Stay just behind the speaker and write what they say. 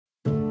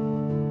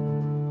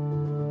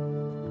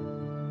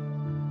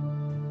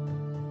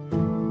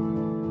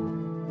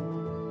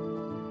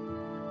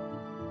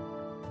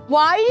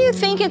Why do you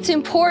think it's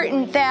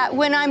important that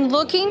when I'm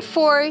looking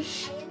for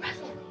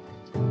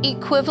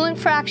equivalent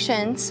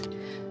fractions,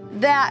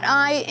 that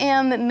I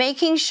am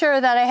making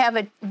sure that I have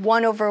a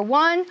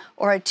 1/1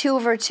 or a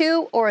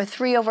 2/2 or a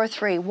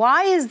 3/3?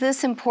 Why is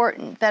this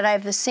important that I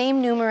have the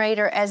same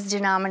numerator as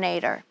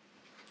denominator?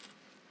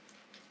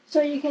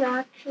 So you can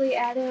actually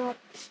add it or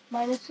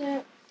minus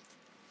it.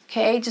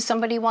 Okay, does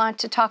somebody want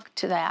to talk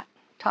into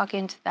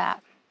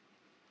that?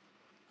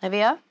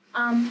 Olivia?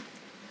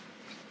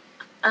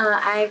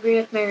 I agree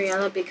with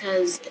Mariella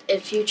because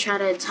if you try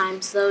to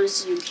times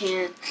those, you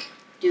can't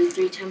do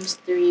 3 times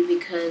 3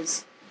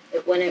 because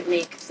it wouldn't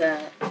make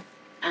the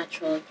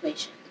actual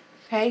equation.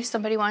 Okay,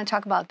 somebody want to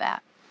talk about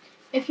that?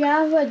 If you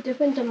have a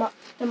different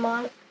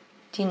Denominator?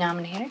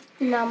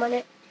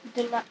 Denominator,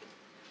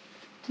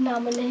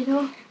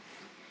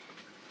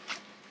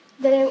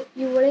 then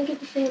you wouldn't get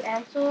the same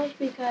answers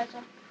because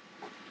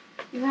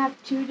you have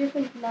 2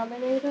 different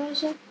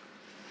denominators.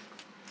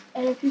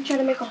 And if you try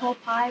to make a whole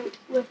pie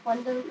with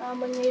one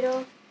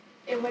denominator,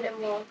 it wouldn't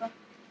work.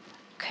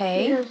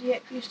 Okay. Because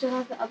you still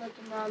have the other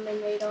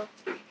denominator.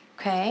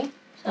 Okay.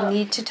 So, we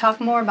need to talk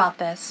more about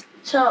this.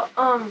 So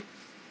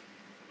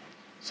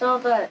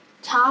the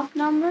top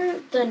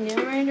number, the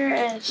numerator,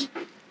 is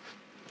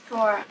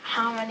for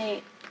how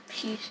many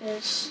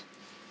pieces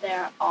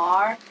there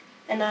are,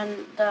 and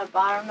then the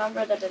bottom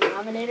number, the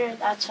denominator,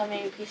 that's how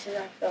many pieces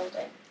are filled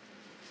in.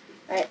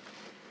 Right?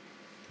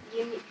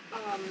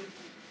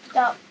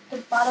 The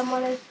bottom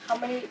one is how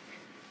many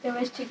there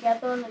is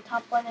together, and the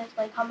top one is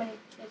like how many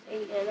is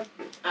 8 in.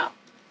 Oh.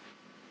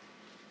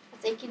 I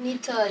think you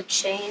need to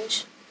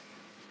change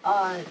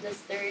the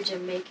thirds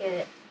and make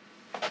it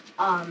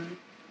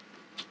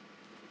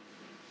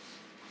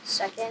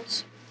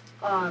seconds.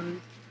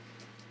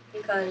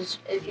 Because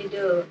if you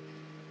do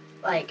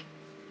like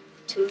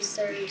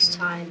 2/3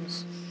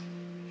 times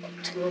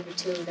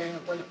 2/2, then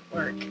it wouldn't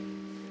work.